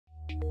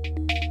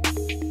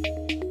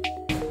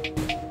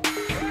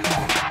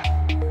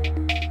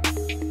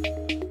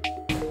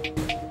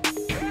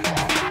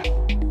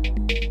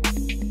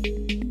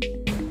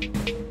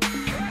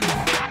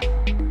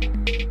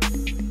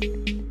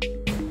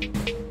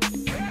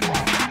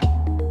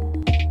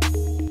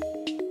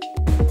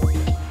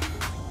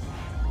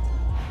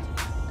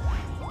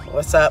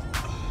What's up?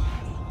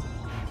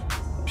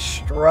 I'm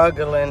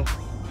struggling to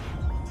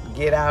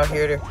get out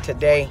here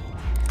today.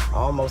 I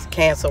almost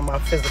canceled my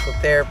physical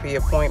therapy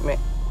appointment.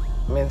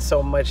 I'm in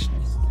so much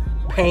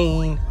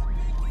pain,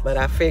 but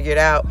I figured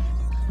out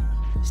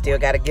still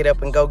got to get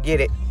up and go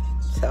get it.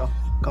 So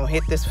gonna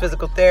hit this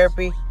physical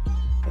therapy,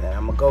 and then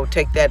I'm gonna go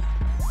take that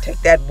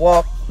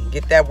walk,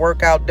 get that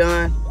workout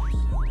done.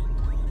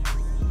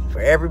 For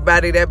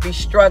everybody that be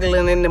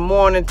struggling in the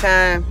morning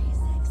time,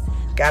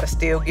 gotta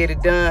still get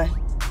it done.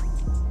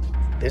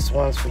 This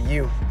one's for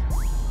you.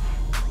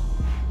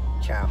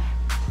 Ciao.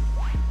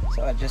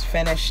 So I just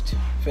finished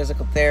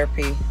physical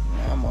therapy.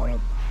 Now I'm gonna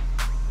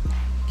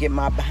get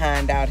my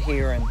behind out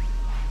here and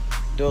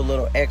do a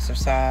little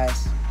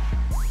exercise.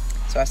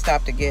 So I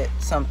stopped to get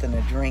something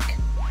to drink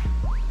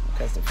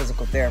because the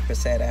physical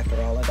therapist said after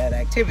all of that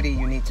activity,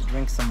 you need to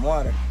drink some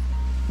water.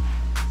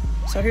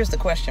 So here's the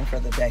question for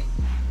the day.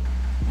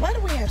 Why do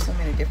we have so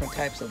many different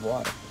types of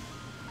water?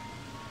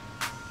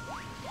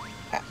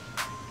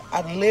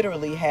 I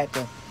literally had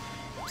to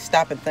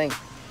stop and think,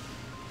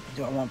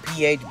 do I want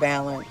pH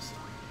balance?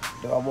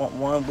 Do I want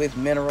one with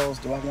minerals?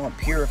 Do I want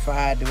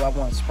purified? Do I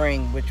want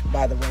spring? Which,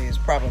 by the way, is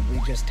probably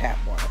just tap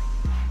water.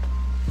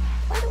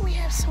 Why do we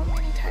have so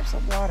many types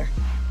of water?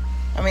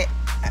 I mean,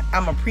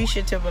 I'm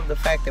appreciative of the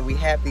fact that we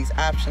have these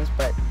options,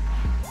 but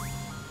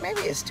maybe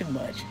it's too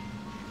much.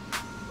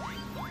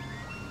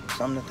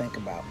 Something to think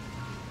about.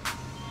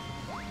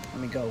 Let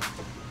me go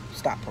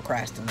stop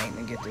procrastinating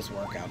and get this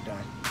workout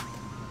done.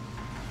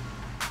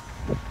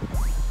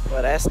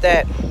 Well, that's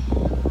that.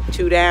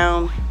 2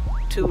 down,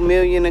 2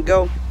 million to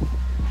go.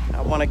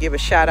 I want to give a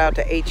shout out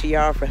to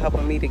HER for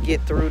helping me to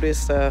get through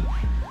this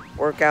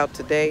workout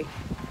today.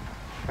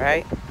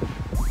 Right?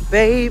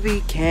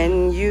 Baby,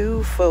 can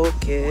you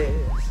focus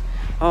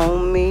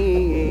on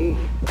me?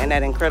 And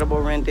that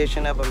incredible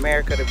rendition of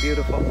America the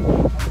Beautiful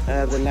the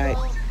other night.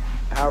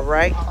 All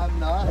right.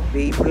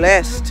 Be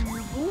blessed.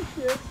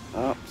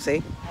 Oh,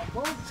 see?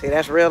 See,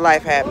 that's real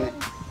life happening.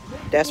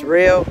 That's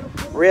real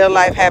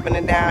life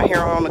happening down here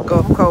on the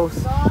Gulf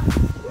Coast.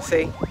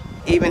 See,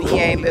 even he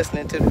ain't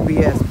listening to the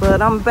BS.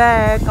 But I'm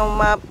back on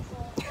my...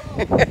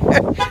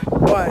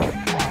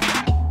 What?